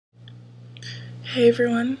Hey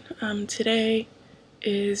everyone, today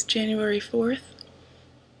is January 4th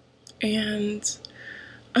and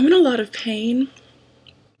I'm in a lot of pain.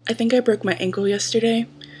 I think I broke my ankle yesterday.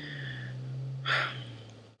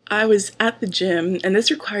 I was at the gym, and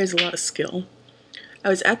this requires a lot of skill. I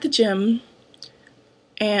was at the gym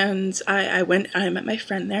and I met my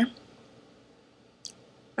friend there.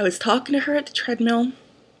 I was talking to her at the treadmill,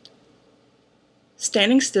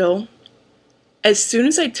 standing still. As soon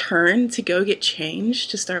as I turned to go get changed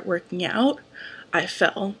to start working out, I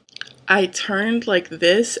fell. I turned like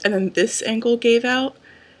this, and then this ankle gave out,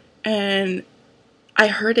 and I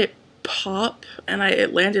heard it pop, and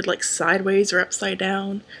it landed like sideways or upside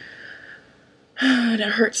down. And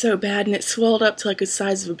it hurt so bad, and it swelled up to like the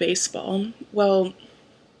size of a baseball. Well,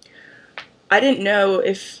 I didn't know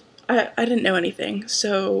if I didn't know anything,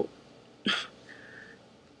 so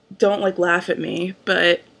don't like laugh at me,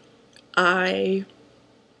 but I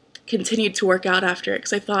continued to work out after it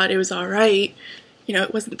because I thought it was alright. You know,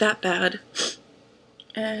 it wasn't that bad.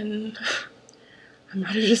 And I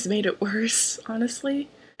might have just made it worse, honestly.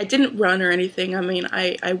 I didn't run or anything. I mean,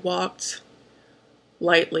 I walked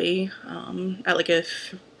lightly at like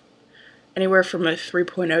anywhere from a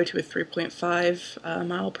 3.0 to a 3.5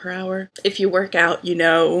 mile per hour. If you work out, you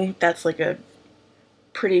know that's like a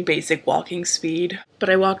pretty basic walking speed. But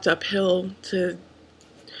I walked uphill to,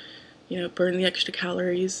 burn the extra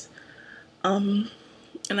calories. And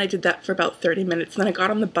I did that for about 30 minutes. And then I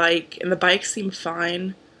got on the bike, and the bike seemed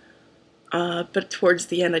fine. But towards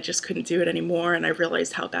the end, I just couldn't do it anymore, and I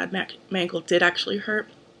realized how bad my ankle did actually hurt.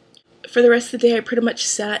 For the rest of the day, I pretty much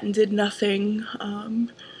sat and did nothing.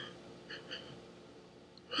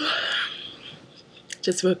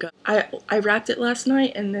 Just woke up. I wrapped it last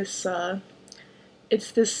night in this,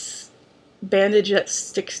 it's this bandage that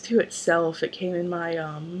sticks to itself. It came in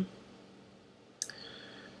my,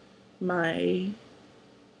 my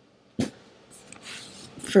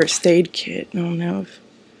first aid kit. I don't know if,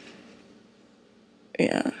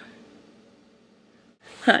 yeah.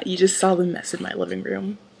 You just saw the mess in my living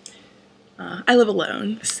room. I live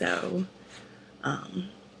alone, so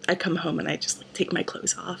I come home and I just like take my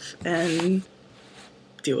clothes off and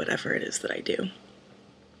do whatever it is that I do.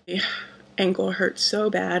 My ankle hurt so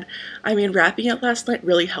bad. I mean, wrapping it last night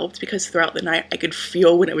really helped because throughout the night I could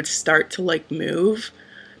feel when it would start to like move,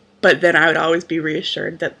 but then I would always be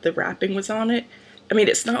reassured that the wrapping was on it. I mean,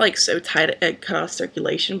 it's not like so tight it cut off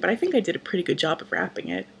circulation, but I think I did a pretty good job of wrapping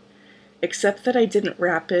it. Except that I didn't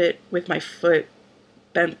wrap it with my foot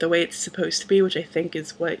bent the way it's supposed to be, which I think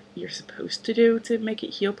is what you're supposed to do to make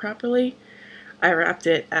it heal properly. I wrapped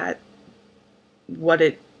it at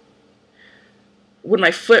when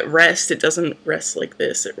my foot rests, it doesn't rest like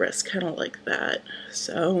this, it rests kind of like that.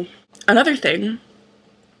 So, another thing,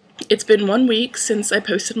 it's been 1 week since I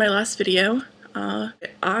posted my last video.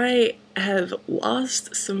 I have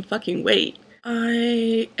lost some fucking weight.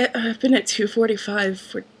 I've been at 245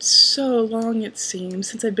 for so long, it seems,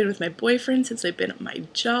 since I've been with my boyfriend, since I've been at my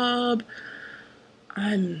job.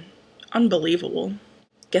 I'm unbelievable.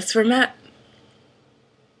 Guess where I'm at?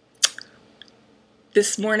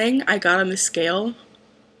 This morning, I got on the scale.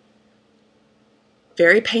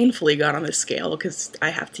 Very painfully got on the scale, because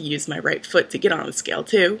I have to use my right foot to get on the scale,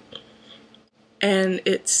 too. And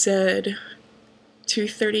it said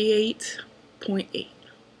 238.8.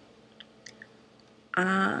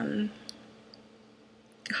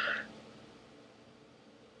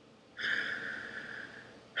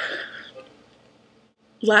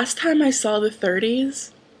 Last time I saw the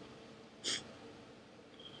 30s,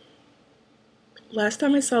 I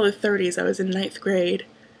was in 9th grade,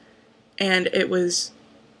 and it was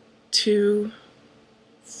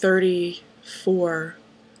 234,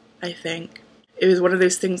 I think. It was one of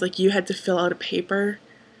those things like you had to fill out a paper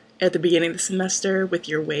at the beginning of the semester with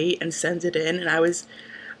your weight and send it in, and I was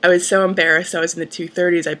so embarrassed I was in the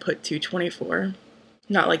 230s, I put 224.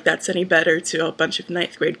 Not like that's any better to a bunch of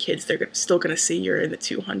 9th grade kids. They're still going to see you're in the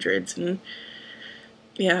 200s, and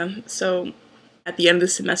yeah, so at the end of the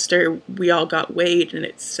semester, we all got weighed, and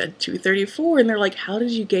it said 234, and they're like, how did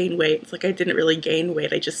you gain weight? It's like, I didn't really gain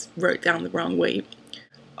weight, I just wrote down the wrong weight.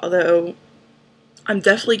 Although, I'm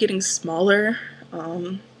definitely getting smaller.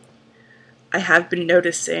 I have been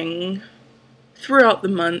noticing throughout the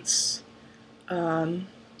months a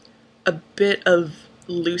bit of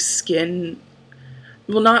loose skin.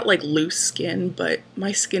 Well, not like loose skin, but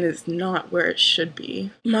my skin is not where it should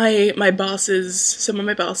be. My bosses, some of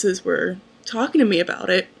my bosses were talking to me about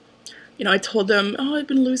it. You know, I told them, oh, I've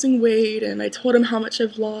been losing weight, and I told them how much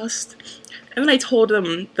I've lost. And then I told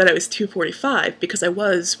them that I was 245, because I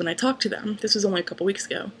was when I talked to them. This was only a couple weeks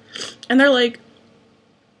ago. And they're like,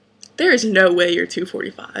 there is no way you're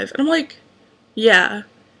 245. And I'm like, yeah,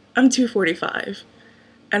 I'm 245.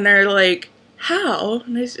 And they're like, how?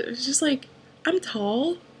 And I was just like, I'm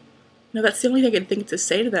tall. No, that's the only thing I could think to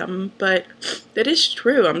say to them, but that is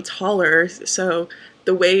true. I'm taller, so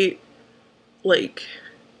the weight, like,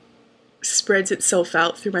 spreads itself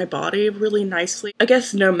out through my body really nicely. I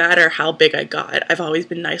guess no matter how big I got, I've always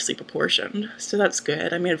been nicely proportioned, so that's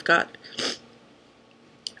good. I mean, I've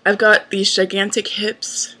got these gigantic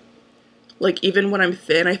hips. Like, even when I'm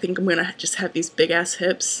thin, I think I'm gonna just have these big-ass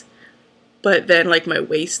hips, but then, like, my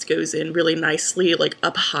waist goes in really nicely, like,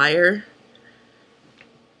 up higher.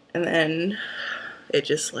 And then it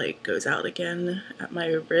just, like, goes out again at my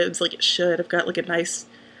ribs like it should. I've got, like, a nice...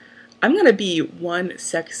 I'm gonna be one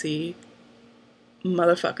sexy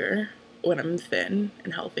motherfucker when I'm thin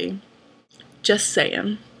and healthy. Just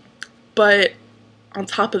saying. But on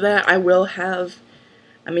top of that, I will have...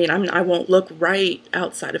 I mean, I won't look right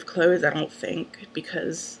outside of clothes, I don't think,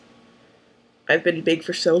 because I've been big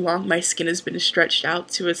for so long. My skin has been stretched out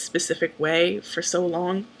to a specific way for so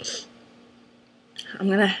long. I'm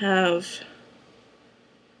gonna have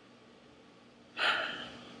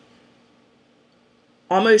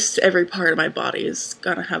almost every part of my body is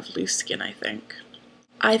gonna have loose skin, I think.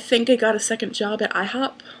 I think I got a second job at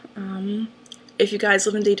IHOP. If you guys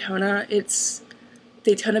live in Daytona, it's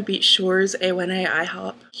Daytona Beach Shores A1A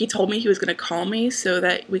IHOP. He told me he was gonna call me so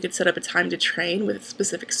that we could set up a time to train with a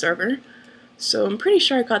specific server. So I'm pretty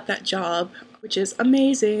sure I got that job, which is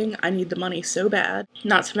amazing. I need the money so bad.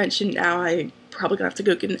 Not to mention now I probably gonna have to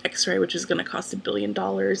go get an x-ray, which is gonna cost $1 billion,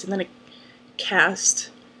 and then a cast.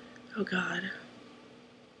 Oh god.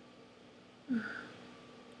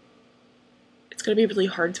 It's gonna be really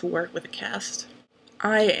hard to work with a cast.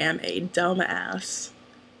 I am a dumb ass.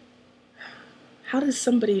 How does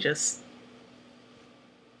somebody just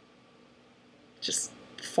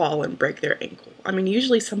fall and break their ankle? I mean,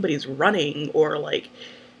 usually somebody's running or like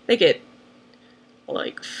they get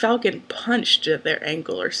like falcon punched at their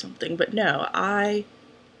ankle or something, but no, I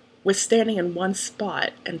was standing in one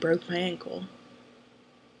spot and broke my ankle.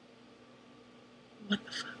 What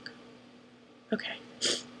the fuck? Okay.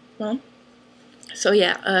 Well, so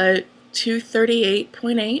yeah,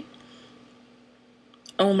 238.8.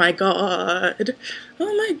 Oh my god.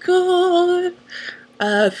 Oh my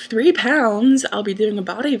god. 3 pounds. I'll be doing a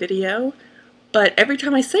body video, but every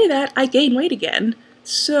time I say that, I gain weight again.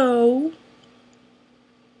 So,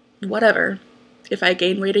 whatever. If I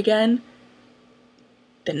gain weight again,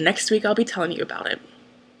 then next week I'll be telling you about it.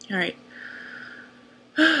 Alright.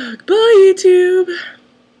 Goodbye, YouTube!